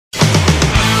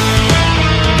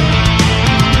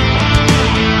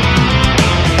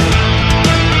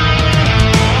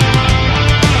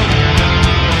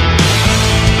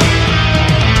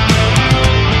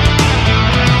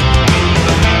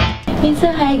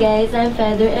guys, I'm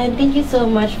Feather and thank you so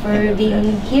much for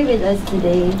being here with us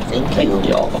today. Thank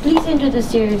you. Please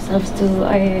introduce yourselves to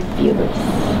our viewers.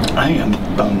 I am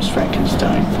Bones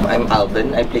Frankenstein. I'm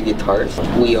Alvin. I play guitars.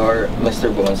 We are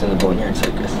Mr. Bones and the Boneyard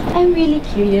Circus. I'm really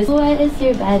curious, why is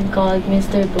your band called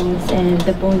Mr. Bones and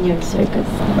the Boneyard Circus?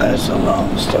 That's a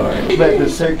long story. But the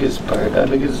circus part,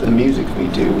 because the music we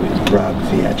do is rock,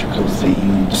 theatrical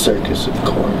theme, circus of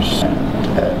course,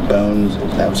 and Bones,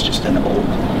 that was just an old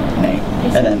name.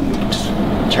 And then we just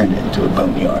turned it into a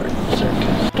Boneyard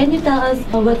Circus. Can you tell us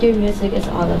what your music is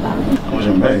all about? I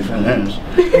wasn't ready for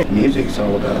this. Music's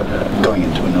all about going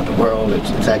into another world.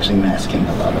 It's actually masking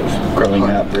a lot of growing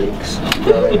up,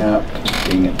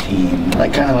 being a teen,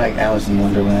 kind of like Alice in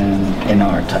Wonderland in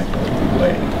our type of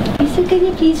way. So can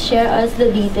you please share us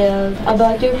the details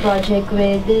about your project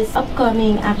with this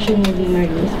upcoming action movie,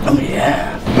 Maria? Oh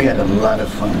yeah, we had a lot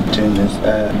of fun doing this.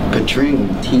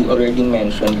 Patroon, he already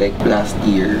mentioned last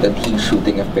year that he's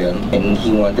shooting a film and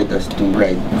he wanted us to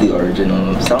write the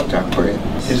original soundtrack for it.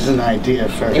 It was an idea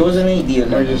first. It was an idea.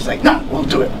 We're just like, no, we'll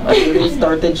do it. We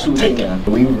started shooting.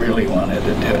 We really wanted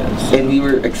to do it. So. And we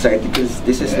were excited because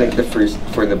this is the first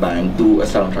for the band to do a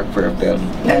soundtrack for a film.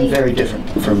 And very different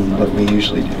from what we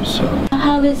usually do, so.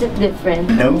 How is it different?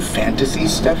 No fantasy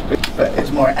stuff, but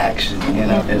it's more action,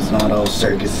 It's not all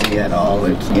circusy at all.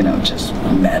 It's, just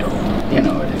metal.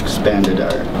 It expanded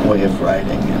our way of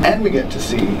writing. And we get to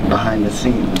see behind the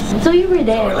scenes. So you were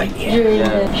there during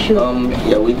the shoot?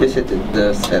 Yeah, we visited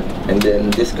the set and then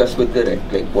discussed with Direct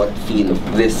what feel of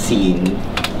this scene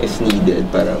is needed.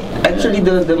 Actually,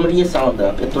 the Maria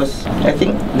soundtrack, it was, I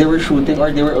think they were shooting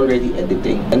or they were already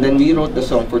editing. And then we wrote the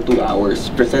song for 2 hours,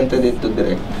 presented it to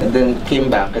Direct, and then came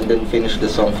back and then finished the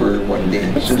song for 1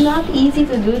 day. It's not easy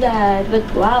to do that, but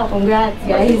wow, congrats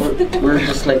guys. We're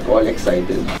just all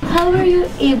excited. How were you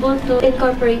able to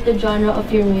incorporate the genre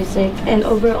of your music and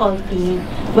overall theme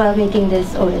while making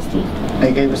this OST?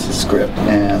 They gave us a script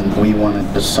and we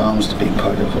wanted the songs to be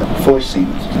part of it. 4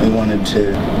 scenes. We wanted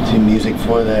to do music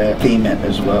for the theme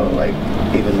as well,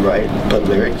 even put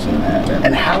lyrics in that.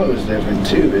 And how it was different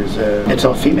too is it's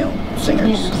all female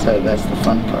singers, so that's the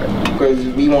fun part. Because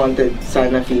we wanted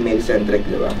sana female-centric,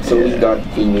 diba? So we got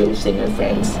female singer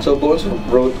friends. So Bones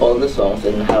wrote all the songs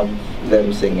and have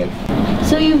them sing it.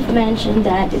 So you've mentioned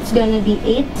that it's gonna be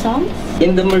 8 songs?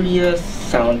 In the Maria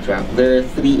soundtrack, there are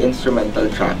 3 instrumental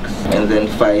tracks and then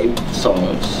 5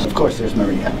 songs. Of course, there's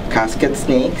Maria. Casket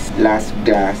Snakes, Last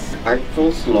Glass,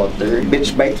 Artful Slaughter,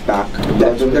 Bitch Bites Back,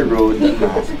 Blood on the Road,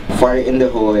 Mask, Fire in the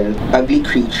Hole, Ugly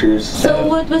Creatures. So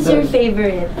what was your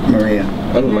favorite? Maria.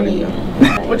 Maria.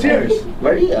 What's yours?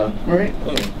 Maria. Maria.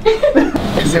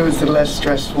 Because it was the less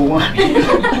stressful one.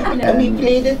 And we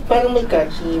played it parang may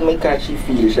catchy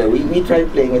feel siya. We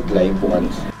tried playing it live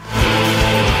once.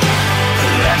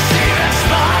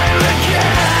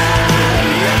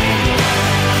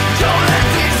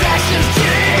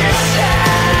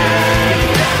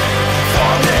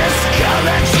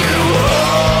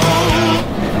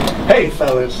 Hey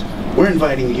fellas, we're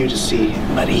inviting you to see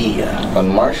Maria on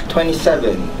March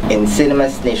 27 in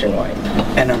cinemas nationwide.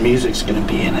 And our music's gonna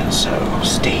be in it, so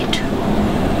stay tuned.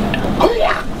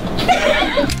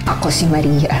 Ako si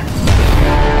Maria.